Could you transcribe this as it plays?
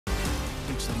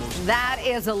That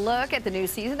is a look at the new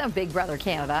season of Big Brother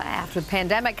Canada. After the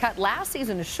pandemic cut last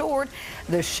season short,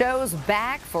 the show's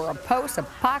back for a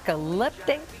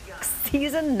post-apocalyptic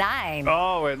season 9.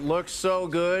 Oh, it looks so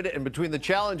good. And between the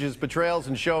challenges, betrayals,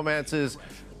 and showmances,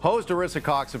 host Arisa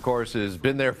Cox, of course, has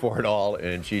been there for it all,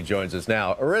 and she joins us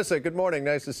now. Arisa, good morning.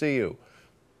 Nice to see you.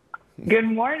 Good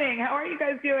morning. How are you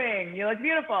guys doing? You look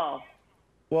beautiful.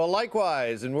 Well,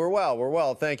 likewise, and we're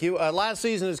well, thank you. Last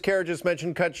season, as Kara just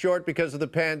mentioned, cut short because of the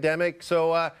pandemic.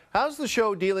 So how's the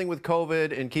show dealing with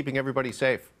COVID and keeping everybody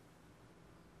safe?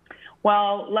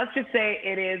 Well, let's just say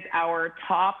it is our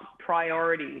top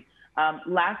priority.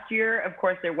 Last year, of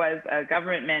course, there was a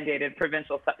government-mandated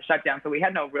provincial shutdown, so we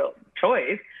had no real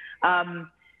choice.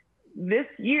 This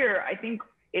year, I think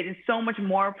it is so much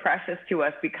more precious to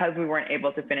us because we weren't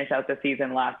able to finish out the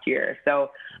season last year.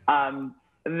 So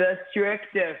the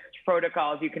strictest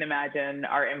protocols you can imagine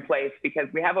are in place because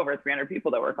we have over 300 people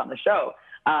that work on the show.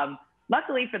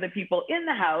 Luckily for the people in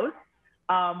the house,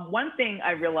 one thing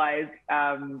I realized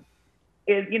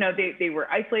is, you know, they were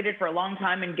isolated for a long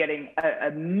time and getting a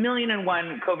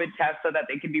 1,000,001 COVID tests so that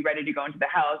they could be ready to go into the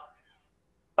house.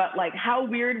 But like, how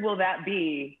weird will that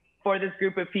be for this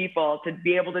group of people to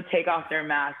be able to take off their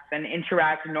masks and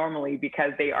interact normally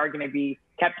because they are going to be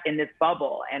kept in this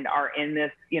bubble and are in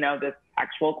this, you know, this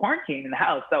actual quarantine in the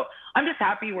house. So I'm just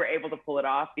happy we're able to pull it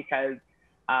off because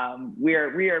we are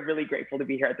really grateful to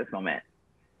be here at this moment.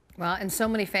 Well, and so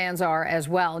many fans are as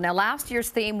well. Now, last year's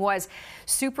theme was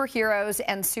superheroes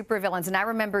and supervillains. And I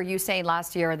remember you saying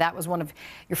last year that was one of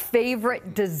your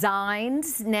favorite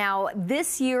designs. Now,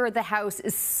 this year, the house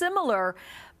is similar,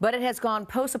 but it has gone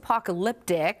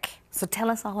post-apocalyptic. So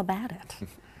tell us all about it.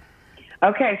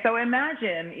 Okay, so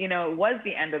imagine, you know, it was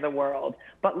the end of the world,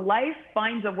 but life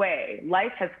finds a way.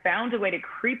 Life has found a way to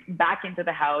creep back into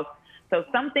the house. So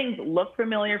some things look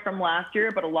familiar from last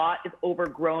year, but a lot is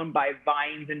overgrown by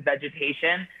vines and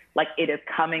vegetation. Like it is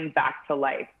coming back to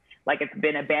life, like it's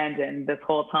been abandoned this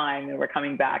whole time and we're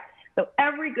coming back. So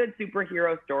every good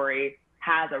superhero story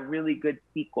has a really good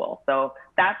sequel. So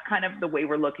that's kind of the way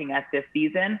we're looking at this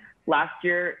season. Last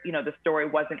year, you know, the story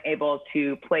wasn't able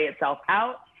to play itself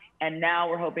out. And now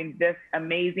we're hoping this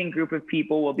amazing group of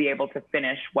people will be able to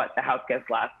finish what the house guests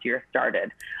last year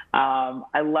started.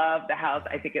 I love the house.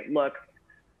 I think it looks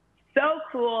so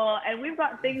cool. And we've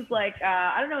got things like,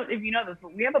 I don't know if you know this,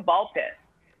 but we have a ball pit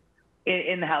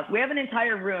in the house. We have an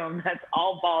entire room that's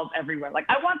all balls everywhere. Like,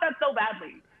 I want that so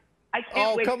badly. I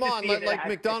can't wait come to on, see it like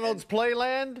McDonald's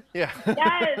Playland? Yeah.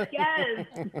 Yes.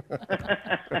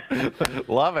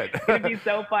 Love it. It's going to be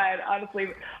so fun. Honestly,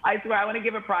 I swear I want to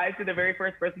give a prize to the very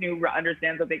first person who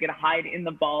understands that they can hide in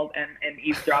the balls and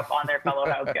eavesdrop on their fellow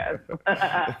house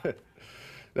guests.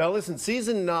 Now, listen,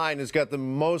 season 9 has got the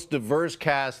most diverse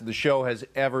cast the show has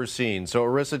ever seen. So,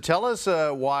 Arisa, tell us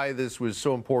why this was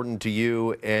so important to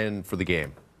you and for the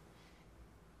game.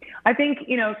 I think,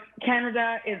 you know,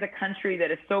 Canada is a country that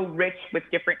is so rich with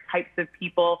different types of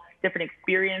people, different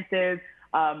experiences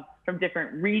from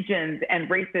different regions and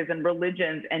races and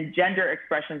religions and gender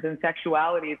expressions and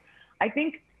sexualities. I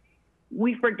think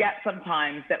we forget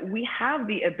sometimes that we have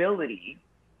the ability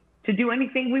to do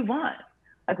anything we want.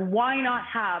 Like, why not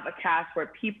have a cast where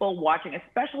people watching,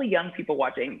 especially young people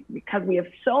watching, because we have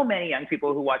so many young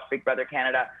people who watch Big Brother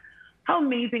Canada. How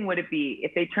amazing would it be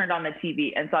if they turned on the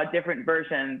TV and saw different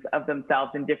versions of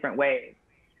themselves in different ways?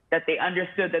 That they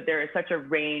understood that there is such a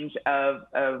range of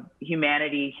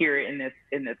humanity here in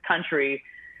this country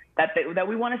that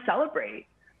we want to celebrate.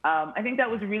 I think that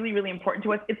was really important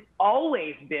to us. It's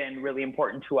always been really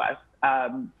important to us,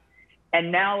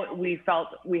 and now we felt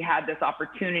we had this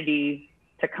opportunity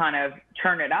to kind of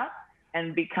turn it up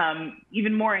and become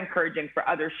even more encouraging for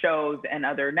other shows and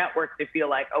other networks to feel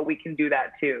like, oh, we can do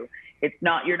that too. It's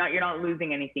not, you're not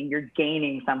losing anything, you're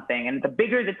gaining something. And the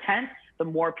bigger the tent, the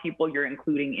more people you're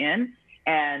including in.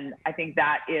 And I think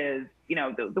that is, you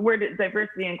know, the word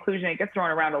diversity and inclusion, it gets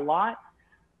thrown around a lot,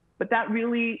 but that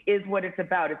really is what it's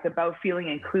about. It's about feeling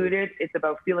included. It's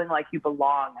about feeling like you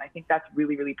belong. And I think that's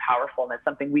really powerful. And it's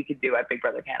something we could do at Big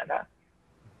Brother Canada.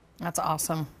 That's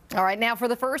awesome. All right, now for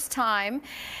the first time,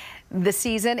 the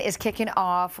season is kicking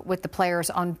off with the players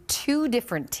on 2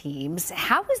 different teams.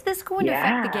 How is this going to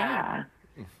affect the game?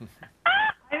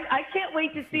 I can't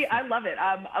wait to see. I love it.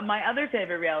 My other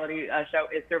favorite reality show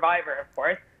is Survivor, of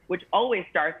course, which always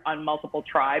starts on multiple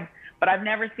tribes. But I've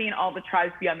never seen all the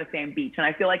tribes be on the same beach. And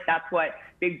I feel like that's what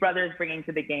Big Brother is bringing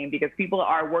to the game because people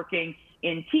are working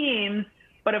in teams.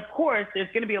 But, of course, there's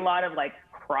going to be a lot of, like,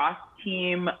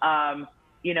 cross-team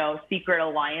you know, secret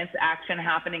alliance action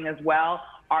happening as well.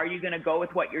 Are you going to go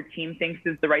with what your team thinks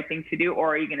is the right thing to do,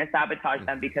 or are you going to sabotage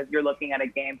them because you're looking at a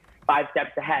game 5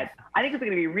 steps ahead? I think it's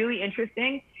going to be really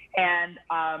interesting. And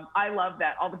I love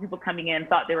that all the people coming in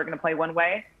thought they were going to play one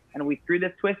way, and we threw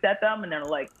this twist at them, and they're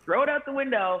like, throw it out the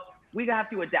window. We have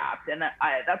to adapt. And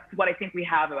that's what I think we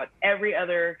have about every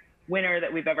other winner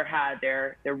that we've ever had.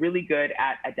 They're really good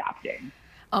at adapting.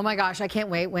 Oh my gosh, I can't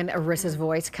wait when Arisa's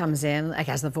voice comes in, like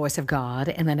as the voice of God,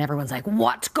 and then everyone's like,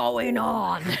 what's going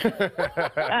on?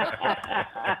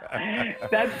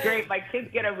 That's great. My kids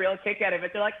get a real kick out of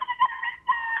it. They're like,